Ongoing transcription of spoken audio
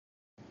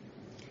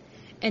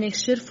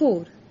Annexure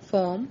 4,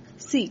 Form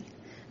C.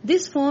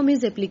 This form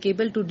is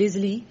applicable to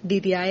DISLI,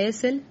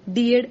 DTISL,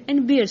 D.Ed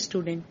and B.Ed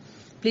student.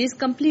 Please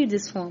complete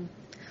this form.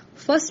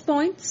 First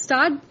point,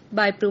 start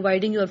by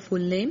providing your full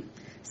name.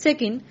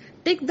 Second,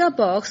 tick the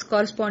box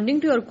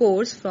corresponding to your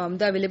course from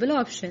the available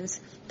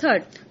options.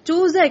 Third,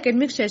 choose the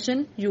academic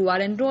session you are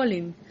enrolled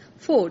in.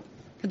 Fourth,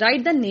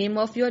 write the name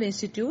of your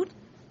institute.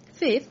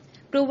 Fifth,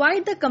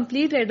 provide the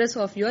complete address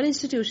of your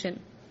institution.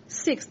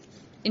 Sixth,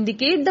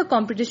 indicate the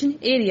competition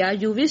area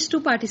you wish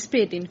to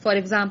participate in, for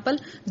example,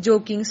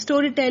 joking,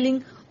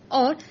 storytelling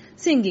or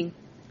singing.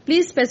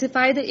 Please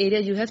specify the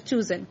area you have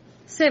chosen.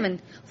 7th,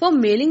 for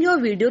mailing your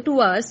video to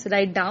us,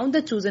 write down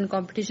the chosen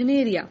competition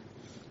area.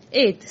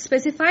 8th,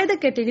 specify the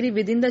category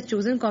within the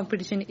chosen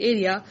competition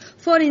area.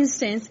 For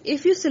instance,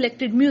 if you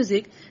selected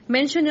music,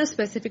 mention your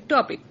specific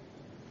topic.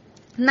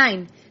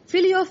 9.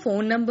 Fill your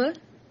phone number,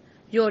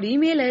 your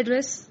email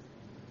address,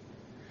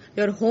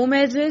 your home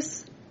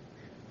address,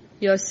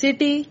 your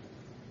city,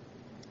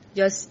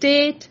 your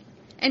state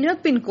and your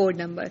PIN code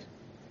number.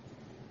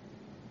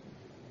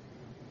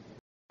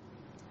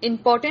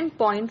 Important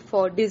point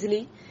for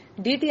DISLI,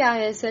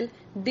 DTISL,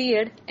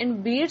 D.Ed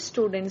and B.Ed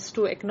students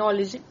to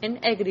acknowledge and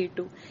agree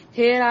to.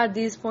 Here are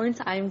these points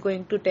I am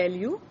going to tell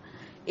you.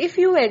 If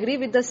you agree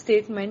with the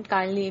statement,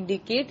 kindly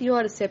indicate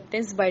your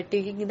acceptance by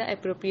ticking in the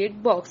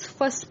appropriate box.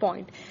 First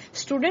point,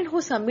 student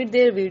who submit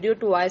their video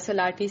to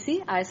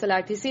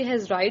ISL/RTC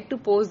has right to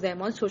post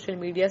them on social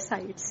media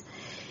sites.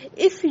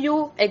 If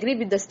you agree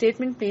with the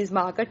statement, please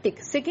mark a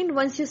tick. Second,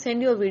 once you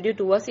send your video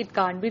to us, it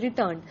can't be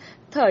returned.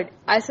 Third,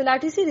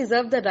 ISL/RTC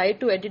reserve the right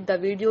to edit the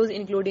videos,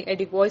 including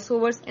edit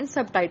voiceovers and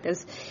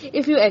subtitles.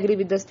 If you agree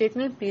with the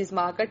statement, please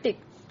mark a tick.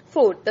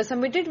 Fourth, the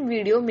submitted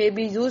video may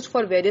be used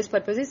for various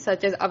purposes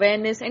such as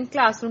awareness and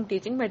classroom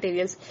teaching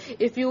materials.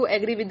 If you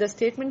agree with the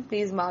statement,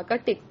 please mark a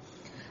tick.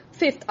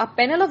 Fifth, a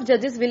panel of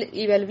judges will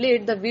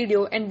evaluate the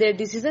video and their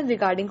decision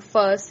regarding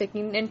first,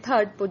 second and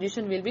third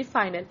position will be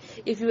final.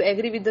 If you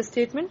agree with the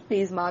statement,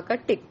 please mark a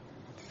tick.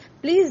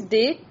 Please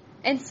date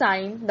and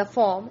sign the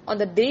form on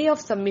the day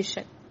of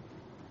submission.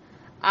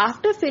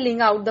 After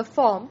filling out the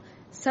form,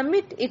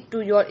 submit it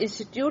to your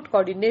institute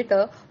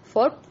coordinator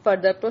for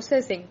further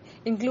processing,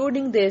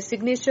 including their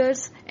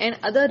signatures and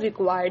other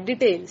required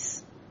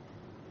details.